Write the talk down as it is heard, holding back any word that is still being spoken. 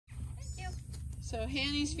So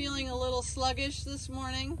Hanny's feeling a little sluggish this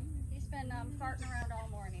morning. He's been farting around all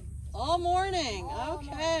morning. All morning, All okay.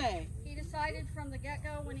 morning. He decided from the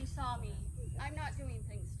get-go when he saw me, I'm not doing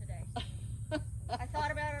things today. I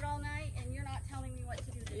thought about it all night, and you're not telling me what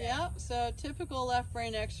to do today. Yep, so typical left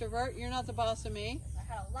brain extrovert. You're not the boss of me.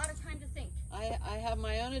 I had a lot of time to think. I have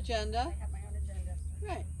my own agenda. I have my own agenda.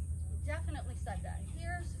 Right. Definitely said that.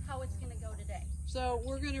 Here's how it's going to go today. So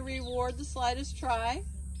we're going to reward the slightest try.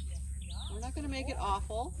 We're not going to make it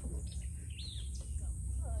awful.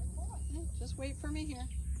 Yeah, just wait for me here.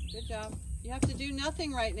 Good job. You have to do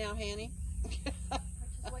nothing right now, Hanny. Which is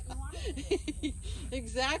what you wanted to do.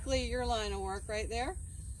 Exactly your line of work right there.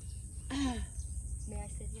 May I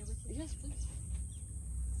sit here with you? Yes, please.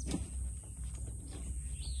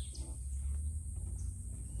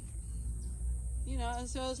 You know, and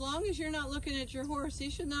so as long as you're not looking at your horse, he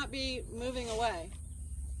should not be moving away.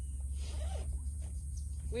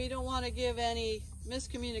 We don't want to give any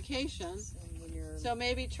miscommunication. So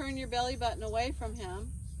maybe turn your belly button away from him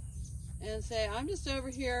and say, I'm just over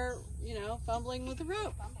here, you know, fumbling with the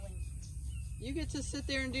rope. You get to sit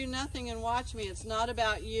there and do nothing and watch me. It's not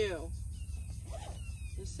about you.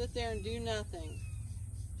 Just sit there and do nothing.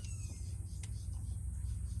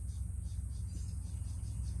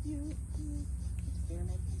 You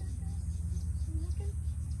experimenting about that? You looking?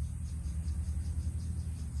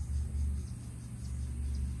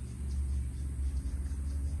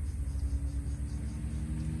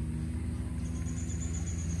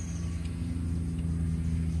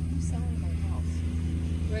 I'm selling my house.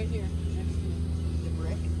 Right here, next to you. The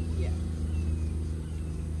brick? Yeah.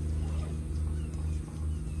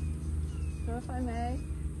 So if I may.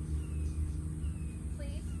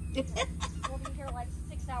 Please? We'll be here like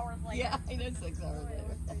 6 hours later. Yeah, I know 6 hours later.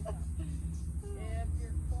 If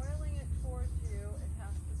you're coiling it towards you, it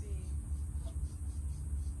has to be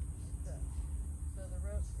this. So the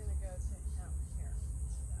rope's going to go to him here.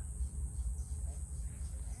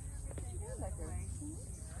 Everything is right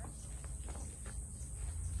here.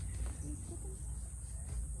 It's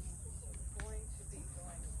going to be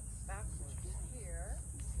going backwards here.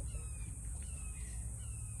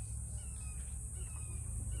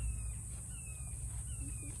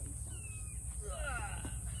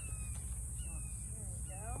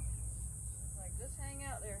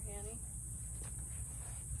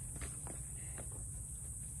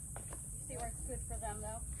 Good for them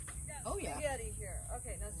though. Oh yeah. Spaghetti here.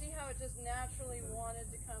 Okay, now see how it just naturally wanted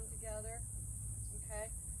to come together? Okay,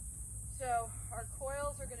 so our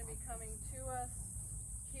coils are going to be coming to us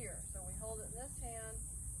here. So we hold it in this hand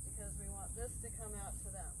because we want this to come out to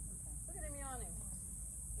them. Look at him yawning.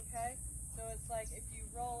 Okay, so it's like if you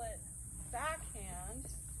roll it backhand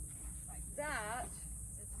like that,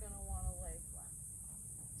 it's going to want to lay flat.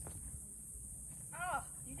 Oh,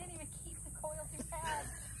 you didn't even keep the coils you had.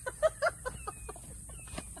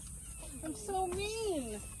 I'm so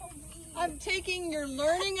mean. So mean. I'm taking your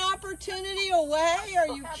learning opportunity away. Are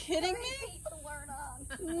you Have kidding 30 me? feet to learn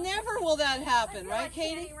on. Never will that happen, I right, feel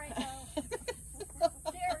like Katie? Danny right now.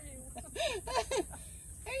 How dare you?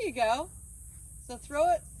 There you go. So throw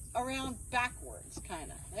it around backwards,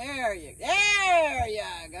 kind of. There you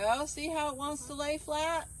go. See how it wants to lay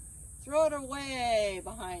flat? Throw it away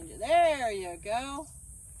behind you. There you go.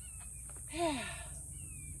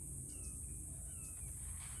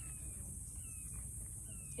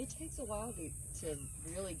 It takes a while to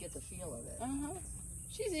really get the feel of it. Uh-huh.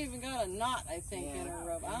 She's even got a knot, I think, in her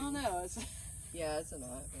rope. I don't know. It's Yeah, it's a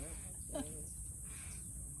knot. Yeah.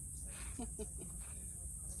 2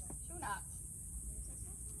 knots.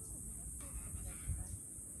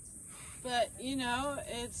 But, you know,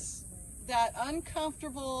 it's that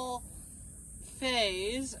uncomfortable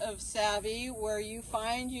phase of savvy where you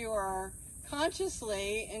find you are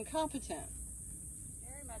consciously incompetent.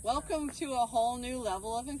 Very much. Welcome to a whole new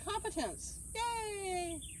level of incompetence.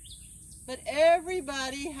 Yay! But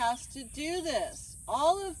everybody has to do this.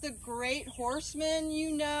 All of the great horsemen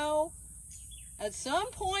you know, at some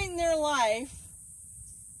point in their life,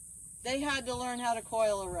 they had to learn how to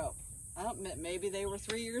coil a rope. Maybe they were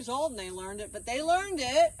 3 years old and they learned it, but they learned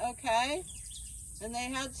it, okay? And they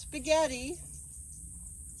had spaghetti.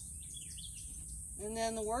 And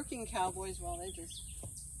then the working cowboys, well, they just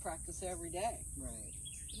practice every day.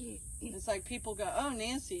 Right. It's like people go, oh,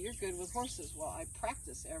 Nancy, you're good with horses. Well, I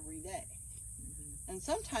practice every day. And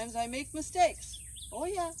sometimes I make mistakes. Oh,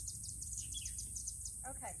 yeah.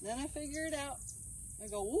 Okay. Then I figure it out. I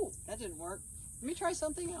go, ooh, that didn't work. Let me try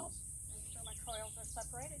something else. Make sure my coils are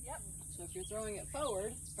separated. Yep. So if you're throwing it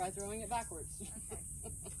forward, try throwing it backwards.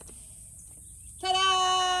 Okay.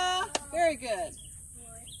 Ta-da! Very good.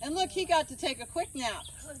 Boy. And look, he got to take a quick nap.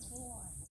 Good boy.